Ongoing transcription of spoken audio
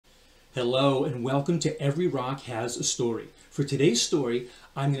Hello and welcome to Every Rock Has a Story. For today's story,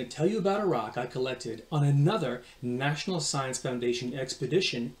 I'm going to tell you about a rock I collected on another National Science Foundation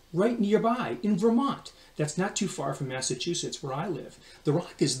expedition right nearby in Vermont. That's not too far from Massachusetts where I live. The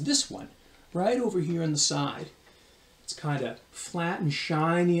rock is this one, right over here on the side. It's kind of flat and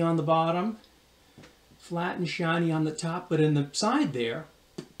shiny on the bottom, flat and shiny on the top, but in the side there,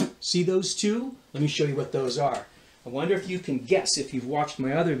 see those two? Let me show you what those are. I wonder if you can guess if you've watched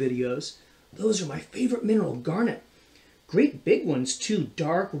my other videos. Those are my favorite mineral, garnet. Great big ones too,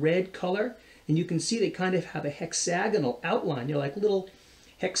 dark red color. And you can see they kind of have a hexagonal outline. They're like little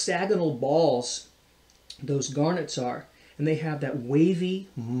hexagonal balls, those garnets are. And they have that wavy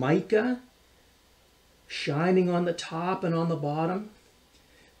mica shining on the top and on the bottom.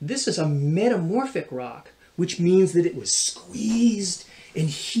 This is a metamorphic rock, which means that it was squeezed and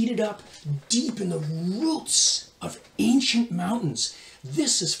heated up deep in the roots of ancient mountains.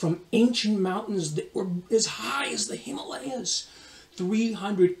 This is from ancient mountains that were as high as the Himalayas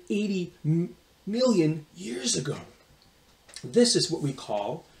 380 million years ago. This is what we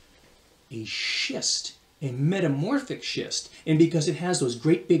call a schist, a metamorphic schist. And because it has those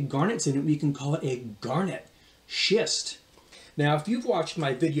great big garnets in it, we can call it a garnet schist. Now, if you've watched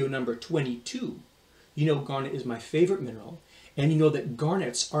my video number 22, you know garnet is my favorite mineral. And you know that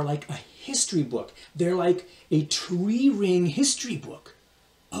garnets are like a history book. They're like a tree ring history book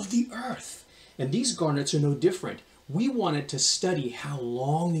of the earth. And these garnets are no different. We wanted to study how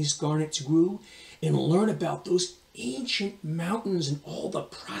long these garnets grew and learn about those ancient mountains and all the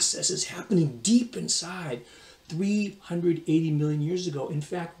processes happening deep inside 380 million years ago. In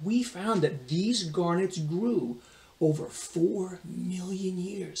fact, we found that these garnets grew over 4 million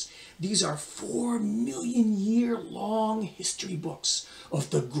years. These are 4 million year long history books of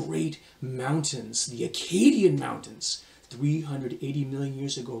the great mountains, the Acadian Mountains, 380 million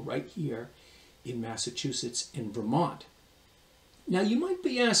years ago right here in Massachusetts and Vermont. Now you might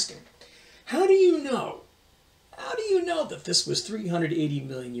be asking, how do you know? How do you know that this was 380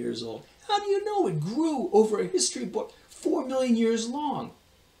 million years old? How do you know it grew over a history book 4 million years long?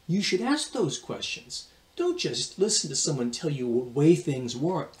 You should ask those questions. Don't just listen to someone tell you what way things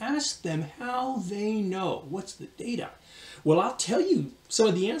were. Ask them how they know. What's the data? Well, I'll tell you some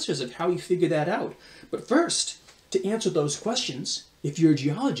of the answers of how we figure that out. But first, to answer those questions, if you're a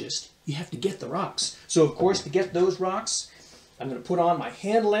geologist, you have to get the rocks. So, of course, to get those rocks, I'm going to put on my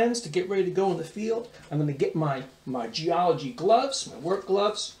hand lens to get ready to go in the field. I'm going to get my geology gloves, my work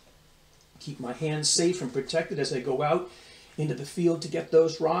gloves, keep my hands safe and protected as I go out into the field to get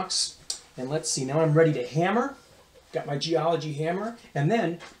those rocks. And let's see, now I'm ready to hammer. Got my geology hammer. And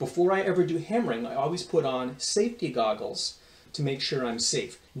then, before I ever do hammering, I always put on safety goggles to make sure I'm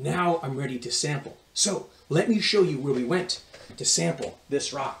safe. Now I'm ready to sample. So, let me show you where we went to sample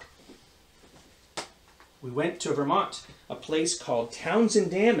this rock. We went to Vermont, a place called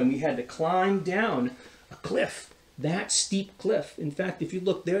Townsend Dam, and we had to climb down a cliff, that steep cliff. In fact, if you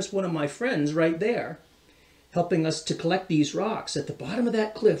look, there's one of my friends right there, helping us to collect these rocks. At the bottom of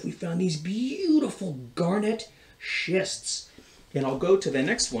that cliff, we found these beautiful garnet schists. And I'll go to the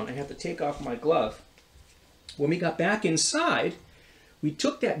next one. I have to take off my glove. When we got back inside, we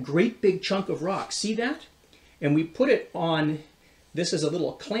took that great big chunk of rock, see that? And we put it on, this is a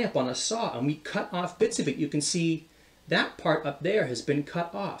little clamp on a saw, and we cut off bits of it. You can see that part up there has been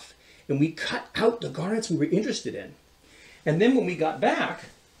cut off. And we cut out the garnets we were interested in. And then when we got back,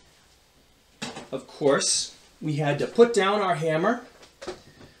 of course, we had to put down our hammer,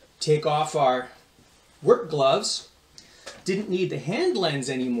 take off our work gloves, didn't need the hand lens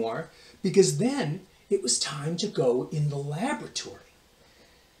anymore, because then it was time to go in the laboratory.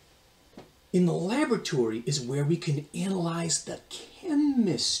 In the laboratory is where we can analyze the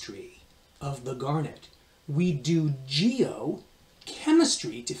chemistry of the garnet. We do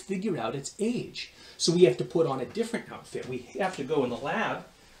geochemistry to figure out its age. So we have to put on a different outfit. We have to go in the lab,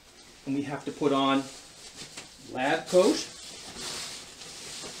 and we have to put on lab coat.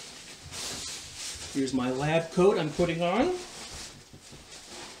 Here's my lab coat I'm putting on.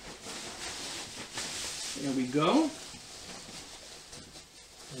 There we go.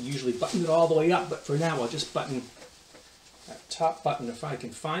 I usually button it all the way up, but for now I'll just button that top button if I can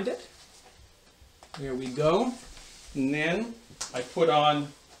find it. There we go. And then I put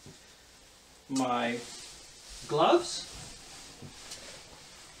on my gloves.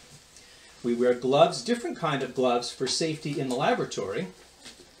 We wear gloves, different kind of gloves for safety in the laboratory.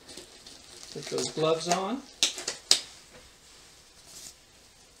 Put those gloves on.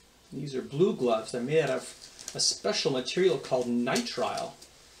 These are blue gloves. They're made out of a special material called nitrile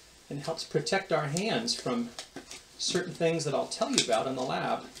and helps protect our hands from certain things that I'll tell you about in the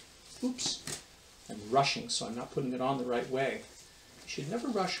lab. Oops, I'm rushing, so I'm not putting it on the right way. You should never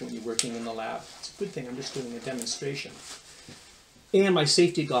rush when you're working in the lab. It's a good thing I'm just doing a demonstration. And my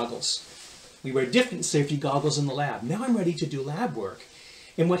safety goggles. We wear different safety goggles in the lab. Now I'm ready to do lab work.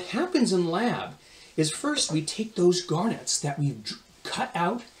 And what happens in lab is first we take those garnets that we've cut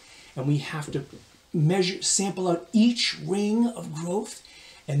out and we have to measure, sample out each ring of growth,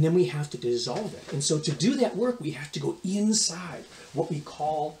 and then we have to dissolve it. And so to do that work, we have to go inside what we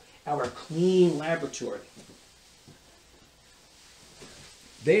call our clean laboratory.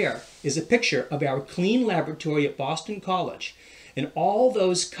 There is a picture of our clean laboratory at Boston College. And all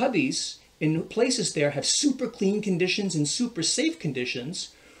those cubbies in places there have super clean conditions and super safe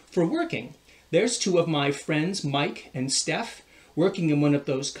conditions for working. There's two of my friends, Mike and Steph, working in one of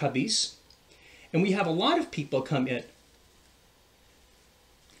those cubbies. And we have a lot of people come in.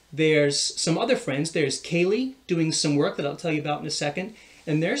 There's some other friends. There's Kaylee doing some work that I'll tell you about in a second.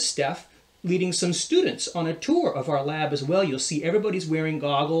 And there's Steph leading some students on a tour of our lab as well. You'll see everybody's wearing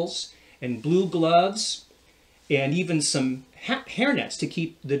goggles and blue gloves and even some hairnets to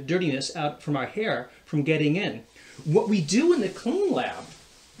keep the dirtiness out from our hair from getting in. What we do in the clean lab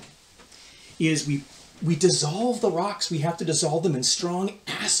is we dissolve the rocks. We have to dissolve them in strong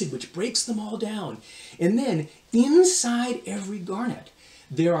acid, which breaks them all down. And then inside every garnet,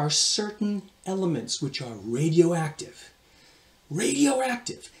 there are certain elements which are radioactive.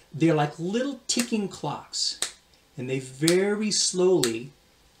 Radioactive. They're like little ticking clocks, and they very slowly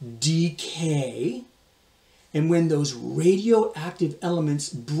decay. And when those radioactive elements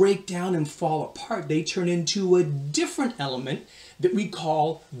break down and fall apart, they turn into a different element that we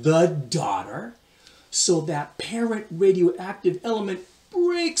call the daughter. So that parent radioactive element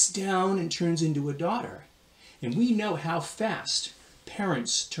breaks down and turns into a daughter. And we know how fast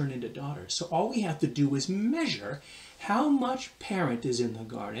parents turn into daughters. So all we have to do is measure how much parent is in the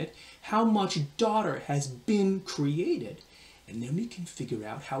garnet, how much daughter has been created, and then we can figure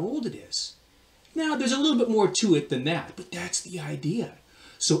out how old it is. Now, there's a little bit more to it than that, but that's the idea.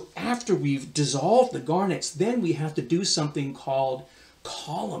 So after we've dissolved the garnets, then we have to do something called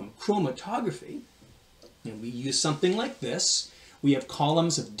column chromatography. And we use something like this. We have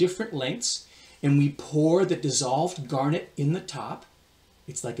columns of different lengths, and we pour the dissolved garnet in the top.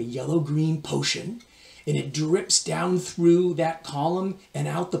 It's like a yellow-green potion, and it drips down through that column, and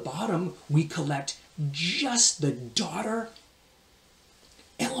out the bottom, we collect just the daughter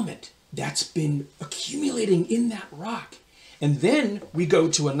element that's been accumulating in that rock. And then we go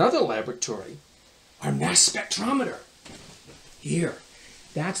to another laboratory, our mass spectrometer. Here,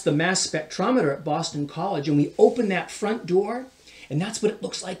 that's the mass spectrometer at Boston College, and we open that front door, and that's what it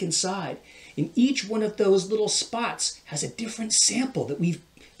looks like inside. And each one of those little spots has a different sample that we've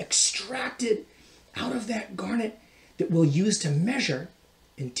extracted out of that garnet that we'll use to measure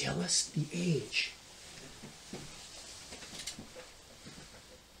and tell us the age.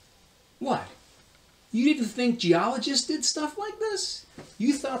 What? You didn't think geologists did stuff like this?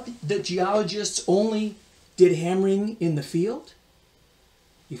 You thought that geologists only did hammering in the field?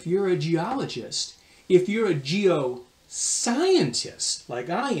 If you're a geologist, if you're a geoscientist like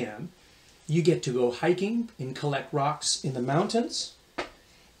I am, you get to go hiking and collect rocks in the mountains,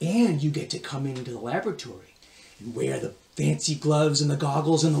 and you get to come into the laboratory and wear the fancy gloves and the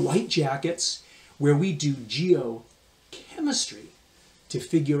goggles and the white jackets where we do geochemistry to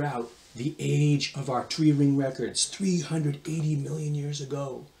figure out the age of our tree ring records 380 million years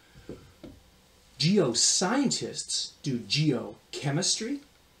ago. Geoscientists do geochemistry.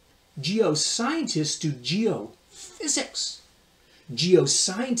 Geoscientists do geophysics.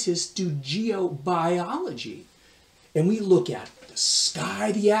 Geoscientists do geobiology. And we look at the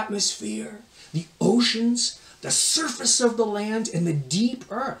sky, the atmosphere, the oceans, the surface of the land, and the deep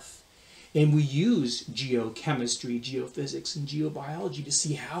earth. And we use geochemistry, geophysics, and geobiology to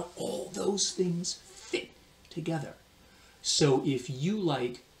see how all those things fit together. So if you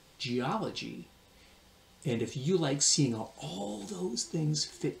like geology, and if you like seeing how all those things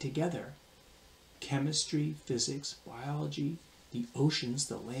fit together, chemistry, physics, biology, the oceans,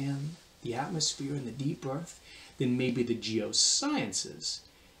 the land, the atmosphere, and the deep earth, then maybe the geosciences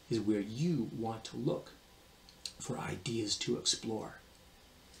is where you want to look for ideas to explore.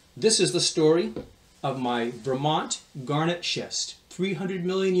 This is the story of my Vermont Garnet Schist, 300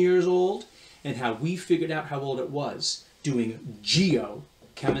 million years old, and how we figured out how old it was doing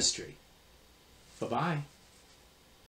geochemistry. Bye-bye.